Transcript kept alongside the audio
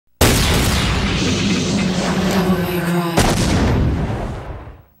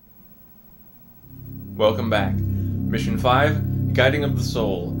Welcome back. Mission 5, Guiding of the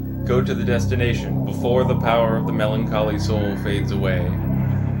Soul. Go to the destination before the power of the melancholy soul fades away.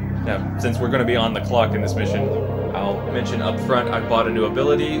 Now, since we're going to be on the clock in this mission, I'll mention up front I bought a new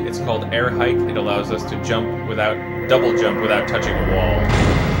ability. It's called Air Hike. It allows us to double jump without touching a wall.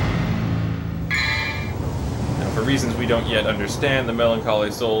 Now, for reasons we don't yet understand, the melancholy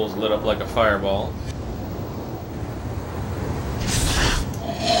soul is lit up like a fireball.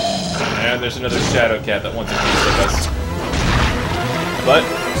 And there's another shadow cat that wants a piece of us. But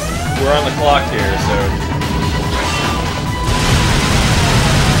we're on the clock here, so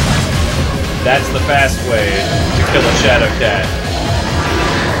that's the fast way to kill a shadow cat.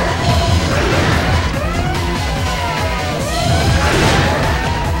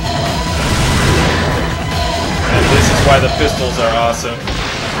 And this is why the pistols are awesome.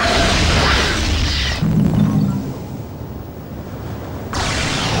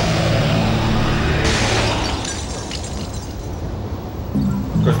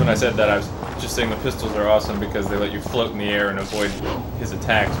 Of course, when I said that, I was just saying the pistols are awesome because they let you float in the air and avoid his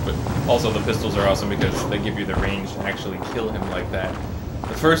attacks, but also the pistols are awesome because they give you the range to actually kill him like that.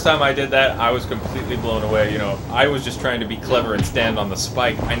 The first time I did that, I was completely blown away. You know, I was just trying to be clever and stand on the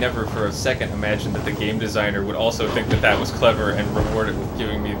spike. I never for a second imagined that the game designer would also think that that was clever and reward it with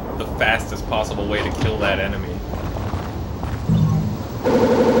giving me the fastest possible way to kill that enemy.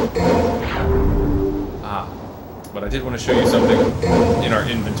 But I did want to show you something in our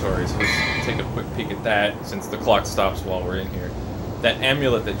inventory, so let's take a quick peek at that since the clock stops while we're in here. That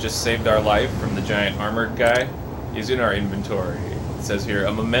amulet that just saved our life from the giant armored guy is in our inventory. It says here,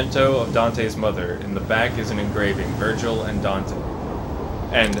 a memento of Dante's mother. In the back is an engraving, Virgil and Dante.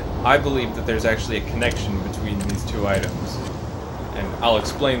 And I believe that there's actually a connection between these two items. And I'll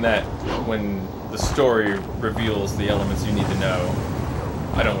explain that when the story reveals the elements you need to know.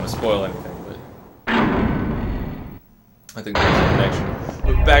 I don't want to spoil anything. I think there's a connection.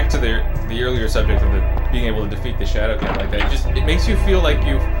 But back to the earlier subject of being able to defeat the shadow cat like that. It makes you feel like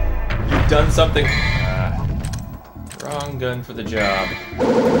you've done something. Wrong gun for the job.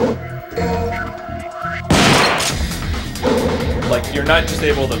 Like you're not just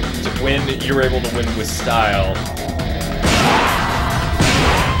able to win, you're able to win with style.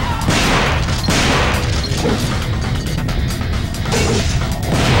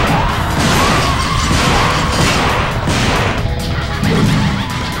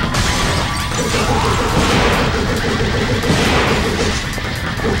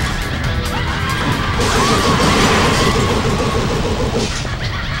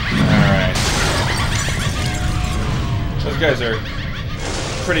 Those guys are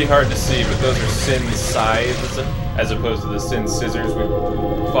pretty hard to see, but those are Sin scythes as opposed to the Sin scissors we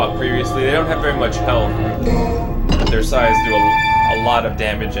fought previously. They don't have very much health, but their scythes do a lot of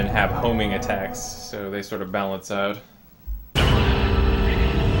damage and have homing attacks, so they sort of balance out.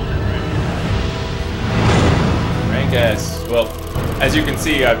 Rank S. Well, as you can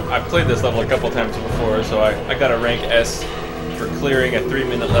see, I've played this level a couple times before, so I got a rank S for clearing a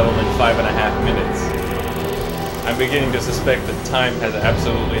 3-minute level in 5.5 minutes. I'm beginning to suspect that time has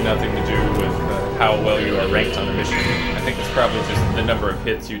absolutely nothing to do with how well you are ranked on a mission. I think it's probably just the number of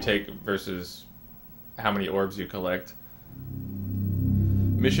hits you take versus how many orbs you collect.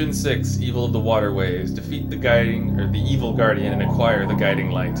 Mission 6, Evil of the Waterways. Defeat the evil guardian and acquire the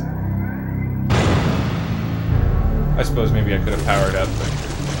guiding light. I suppose maybe I could have powered up, but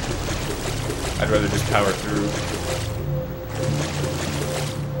I'd rather just power through.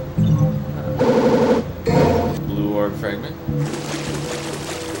 Blue orb fragment.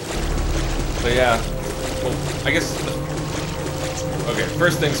 But yeah, well, I guess... Okay,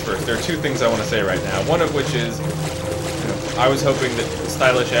 first things first. There are two things I want to say right now. One of which is, I was hoping that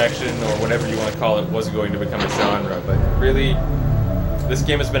stylish action, or whatever you want to call it, was going to become a genre, but really, this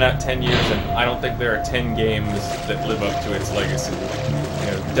game has been out 10 years, and I don't think there are 10 games that live up to its legacy.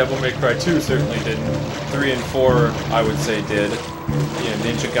 You know, Devil May Cry 2 certainly didn't. 3 and 4, I would say, did. You know,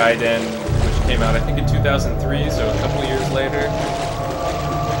 Ninja Gaiden, which came out, I think, in 2003, so a couple years later.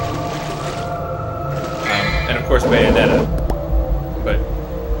 And of course, Bayonetta. But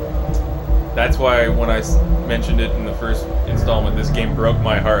that's why when I mentioned it in the first installment, this game broke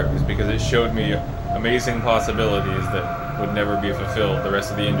my heart, is because it showed me amazing possibilities that would never be fulfilled. The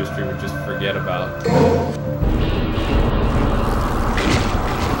rest of the industry would just forget about.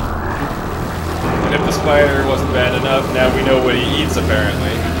 And if the spider wasn't bad enough, now we know what he eats,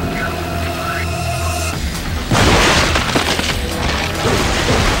 apparently.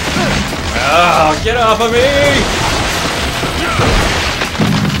 Ah, get off of me!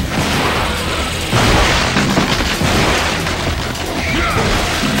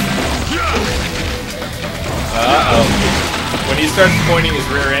 starts pointing his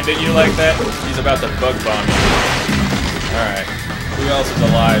rear end at you like that, he's about to bug bomb you. Alright. Who else is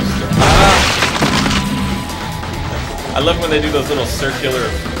alive still? Ah! I love when they do those little circular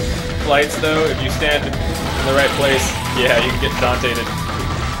flights, though. If you stand in the right place, yeah, you can get Dante to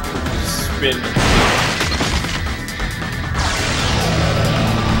spin.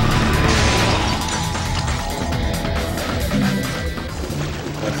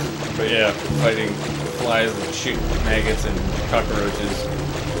 But yeah, fighting flies and shooting maggots and cockroaches,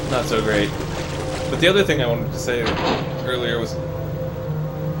 not so great. But the other thing I wanted to say earlier was,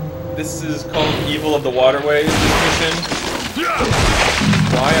 this is called Evil of the Waterways, this mission.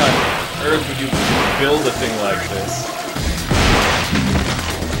 Why on earth would you build a thing like this?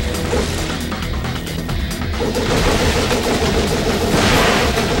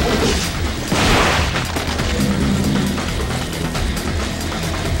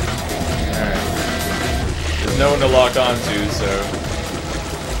 Alright. There's no one to lock onto, so...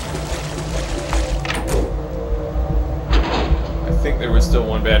 I think there was still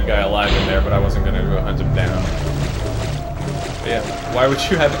one bad guy alive in there, but I wasn't going to go hunt him down. But yeah, why would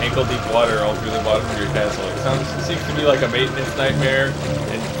you have ankle-deep water all through the bottom of your castle? It seems to be like a maintenance nightmare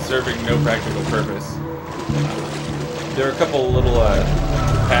and serving no practical purpose. There are a couple little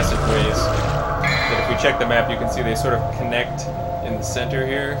passageways that if we check the map, you can see they sort of connect in the center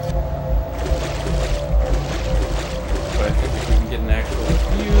here. But I think if we can get an actual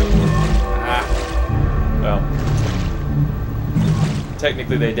view... well...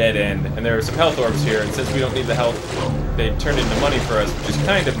 technically they dead end, and there are some health orbs here, and since we don't need the health, they turn into money for us, which is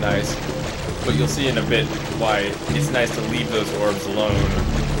kind of nice, but you'll see in a bit why it's nice to leave those orbs alone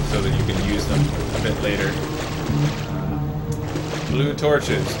so that you can use them a bit later. Blue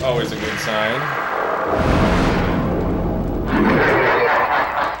torches, always a good sign.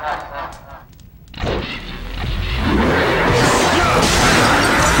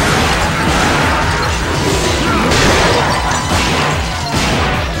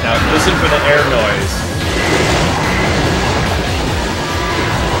 Listen for the air noise.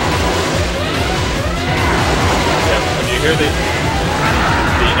 Yeah, when you hear the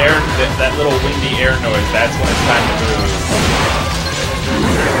air, that little windy air noise, that's when it's time to move.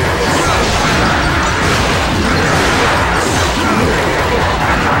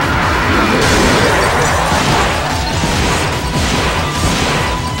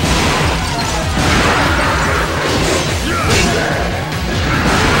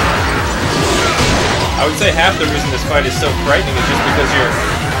 I would say half the reason this fight is so frightening is just because you're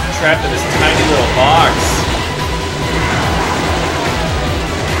trapped in this tiny little box.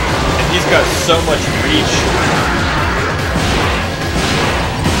 And he's got so much reach.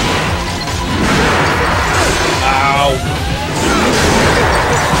 Ow.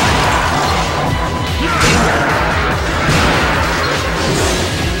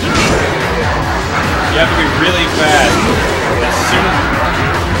 You have to be really fast.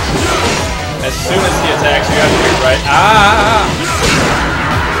 As soon as he attacks, you have to be right. Ah!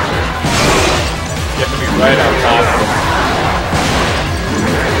 You have to be right on top of him.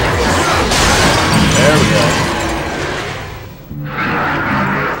 There we go.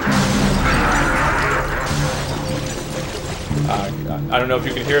 I don't know if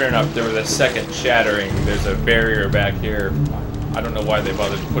you can hear it or not. There was a second shattering. There's a barrier back here. I don't know why they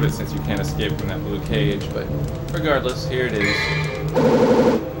bothered to put it since you can't escape from that blue cage, but regardless, here it is.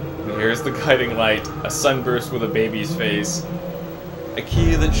 Here's the guiding light, a sunburst with a baby's face. A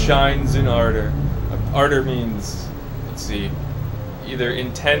key that shines in ardor. Ardor means, let's see, either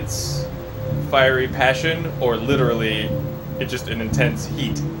intense, fiery passion, or literally, it's just an intense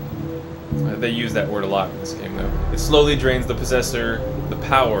heat. They use that word a lot in this game, though. It slowly drains the possessor, the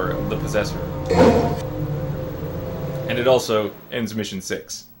power of the possessor. And it also ends mission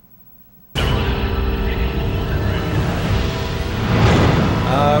 6.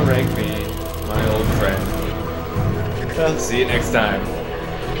 Ah, rank me, my old friend. Well, see you next time.